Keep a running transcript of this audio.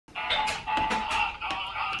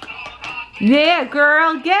Yeah,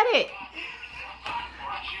 girl, get it.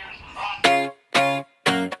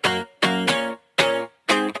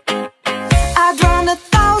 I'd run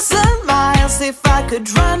 1,000 miles if I could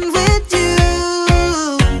run with you.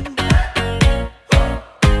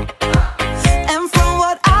 And from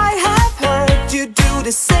what I have heard, you do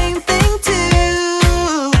the same thing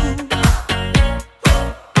too.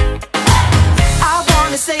 I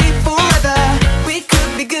wanna say forever, we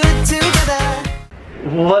could be good together.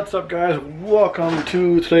 What's up, guys? Welcome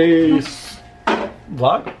to today's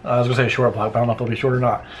vlog. I was gonna say short vlog, but I don't know if it'll be short or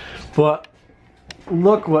not. But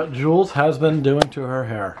look what Jules has been doing to her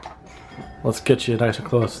hair. Let's get you nice and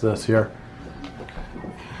close to this here.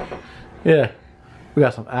 Yeah, we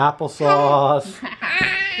got some applesauce.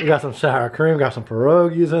 We got some sour cream. Got some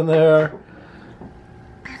pierogies in there.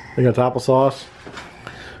 We got applesauce.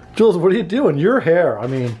 Jules, what are you doing? Your hair. I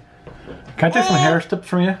mean, can I take some hair tips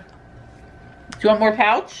from you? Do you want more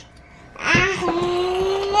pouch?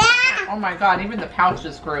 Oh my god, even the pouch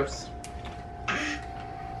is gross.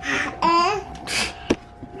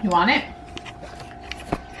 You want it?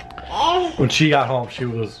 When she got home, she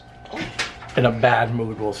was in a bad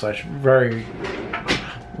mood, we'll say. Very...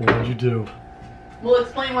 What did you do? We'll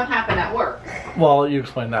explain what happened at work. Well, you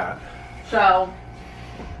explain that. So...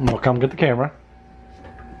 Well, come get the camera.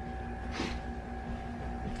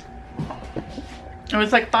 It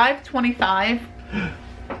was like 5:25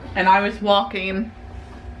 and I was walking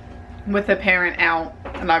with a parent out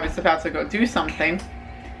and I was about to go do something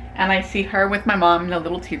and I see her with my mom in the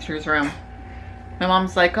little teacher's room. My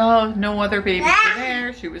mom's like, oh, no other babies were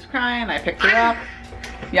there. She was crying. I picked her up.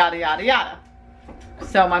 Yada, yada, yada.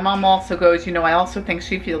 So my mom also goes, you know, I also think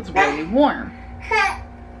she feels really warm.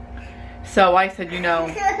 So I said, you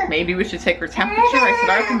know, maybe we should take her temperature. I said,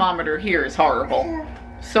 our thermometer here is horrible.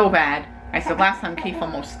 So bad. I said, last time Keith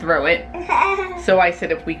almost threw it. So I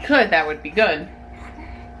said, if we could, that would be good.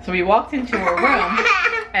 So we walked into her room,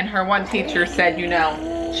 and her one teacher said, you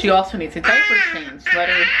know, she also needs a diaper change. Let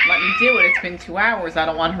me do it. It's been 2 hours. I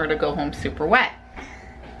don't want her to go home super wet.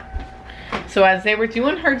 So as they were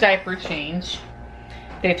doing her diaper change,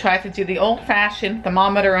 they tried to do the old-fashioned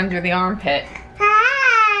thermometer under the armpit.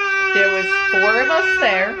 There was 4 of us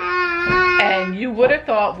there, and you would have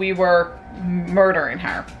thought we were murdering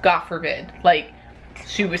her, God forbid. Like,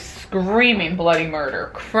 she was screaming bloody murder,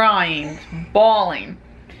 crying, bawling.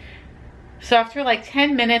 So after like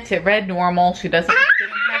 10 minutes, it read normal. She didn't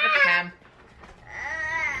have a temp.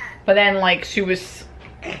 But then like she was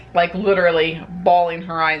like literally bawling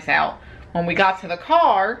her eyes out. When we got to the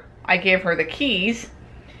car, I gave her the keys.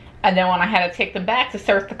 And then when I had to take them back to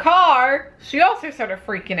start the car, she also started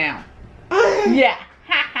freaking out. Yeah.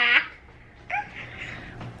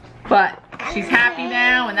 But she's happy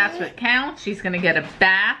now, and that's what counts. She's gonna get a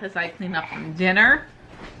bath as I clean up from dinner.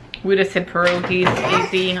 We just had pierogies,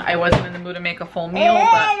 easy. I wasn't in the mood to make a full meal,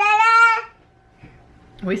 but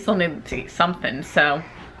we still needed to eat something. So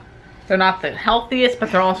they're not the healthiest, but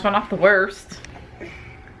they're also not the worst.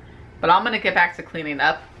 But I'm gonna get back to cleaning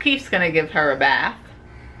up. Keith's gonna give her a bath,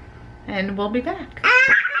 and we'll be back.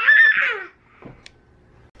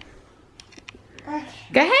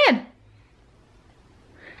 Go ahead.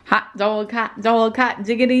 Hot dog,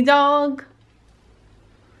 diggity dog.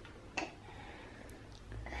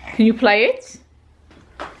 Can you play it?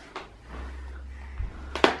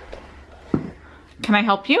 Can I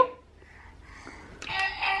help you?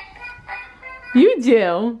 You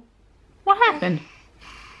do? What happened?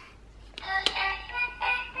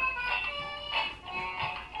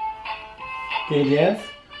 Can you dance?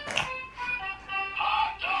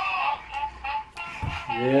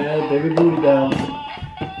 Yeah, baby booty dance.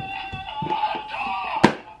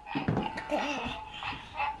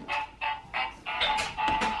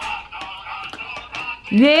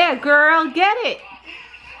 Yeah, girl, get it.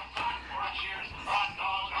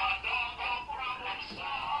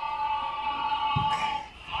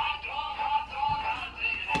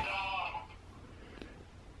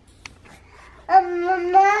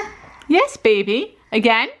 Mama. Yes, baby.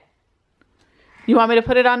 Again? You want me to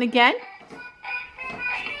put it on again?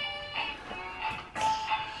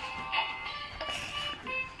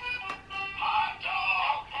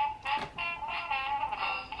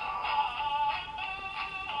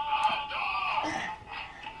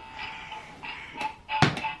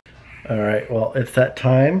 Alright, well, it's that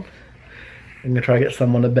time. I'm gonna try to get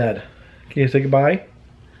someone to bed. Can you say goodbye?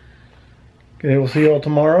 Okay, we'll see you all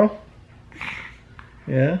tomorrow.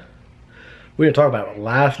 Yeah? We didn't talk about it, but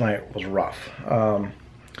last night was rough.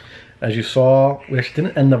 As you saw, we actually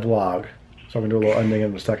didn't end the vlog, so I'm gonna do a little ending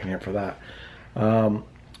in a second here for that.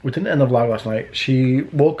 We didn't end the vlog last night. She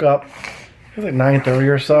woke up, it was like 9:30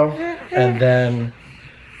 or so. and then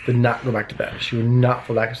did not go back to bed. She would not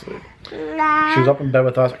fall back asleep. She was up in bed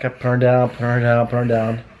with us. I kept putting her down, putting her down, putting her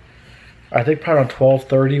down. I think probably around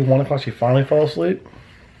 12:30, 1 o'clock, she finally fell asleep.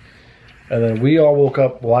 And then we all woke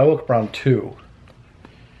up. Well, I woke up around 2.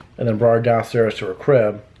 And then brought her downstairs to her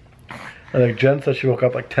crib. And then Jen said she woke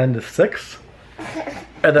up like 10 to 6.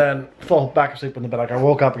 And then fell back asleep in the bed. Like, I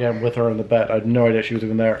woke up again with her in the bed. I had no idea she was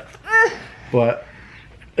even there. But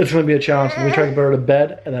it's going to be a challenge. So we try to put her to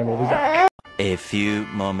bed, and then we'll be back. A few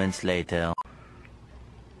moments later.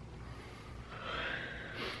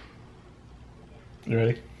 You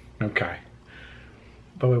ready? Okay.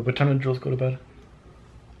 By the way, what time did Jules go to bed?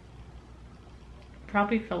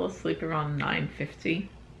 Probably fell asleep around 9:50.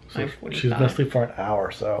 So she's been asleep for an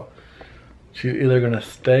hour, so she's either going to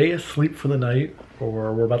stay asleep for the night,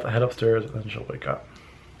 or we're about to head upstairs and then she'll wake up.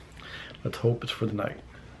 Let's hope it's for the night.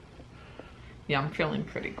 Yeah, I'm feeling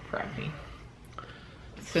pretty crappy.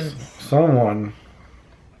 Since someone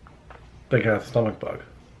they got a stomach bug,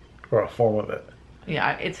 or a form of it.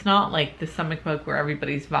 Yeah, it's not like the stomach bug where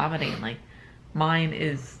everybody's vomiting. Like, mine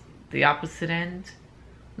is the opposite end.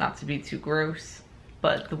 Not to be too gross,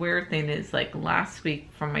 but the weird thing is, like, last week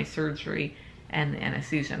from my surgery and the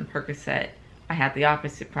anesthesia and Percocet, I had the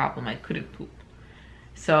opposite problem. I couldn't poop.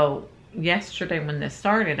 So yesterday when this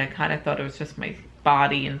started, I kind of thought it was just my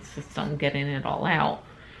body and system getting it all out.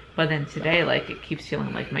 But then today, like, it keeps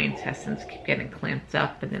feeling like my intestines keep getting clamped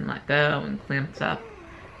up and then let go and clamped up.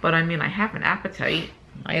 But I mean, I have an appetite.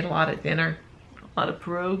 I ate a lot of dinner, a lot of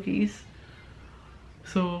pierogies.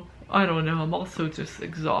 So, I don't know. I'm also just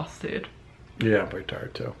exhausted. Yeah, I'm pretty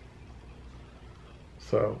tired too.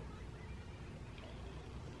 So,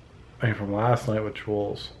 I mean, from last night with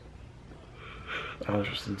Jules, that was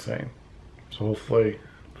just insane. So hopefully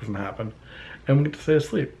it doesn't happen. And we get to stay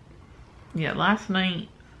asleep. Yeah, last night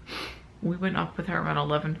we went up with her around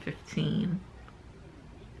 11:15.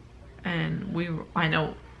 And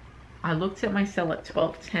I looked at my cell at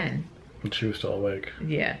 12:10. And she was still awake.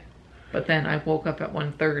 Yeah. But then I woke up at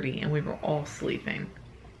 1:30 and we were all sleeping.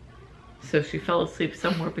 So she fell asleep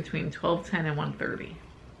somewhere between 12:10 and 1:30.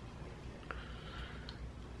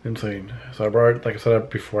 Insane. So I brought her, like I said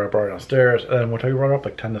before, I brought her downstairs. And then what time you brought her up?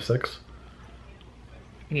 Like 10 to 6?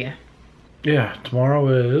 Yeah. Yeah, tomorrow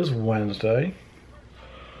is Wednesday.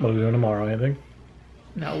 What are we doing tomorrow? Anything?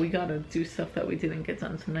 No, we gotta do stuff that we didn't get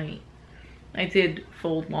done tonight. I did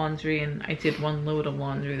fold laundry and I did one load of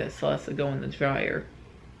laundry that still has to go in the dryer.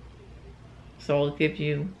 So I'll give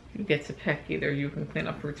you get to pick. Either you can clean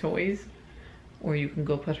up her toys or you can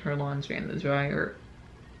go put her laundry in the dryer.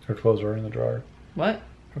 Her clothes are in the dryer. What?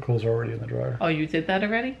 Her clothes are already in the dryer. Oh, you did that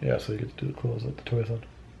already? Yeah, so you get to do the clothes at the toy side.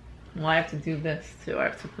 Well, I have to do this too. I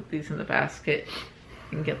have to put these in the basket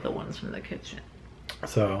and get the ones from the kitchen.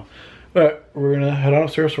 So, but we're gonna head on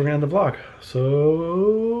upstairs. So we're gonna end the vlog.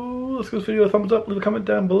 So let's give this video a thumbs up. Leave a comment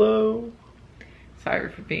down below. Sorry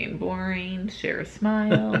for being boring. Share a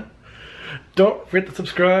smile. Don't forget to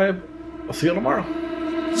subscribe. I'll see you tomorrow.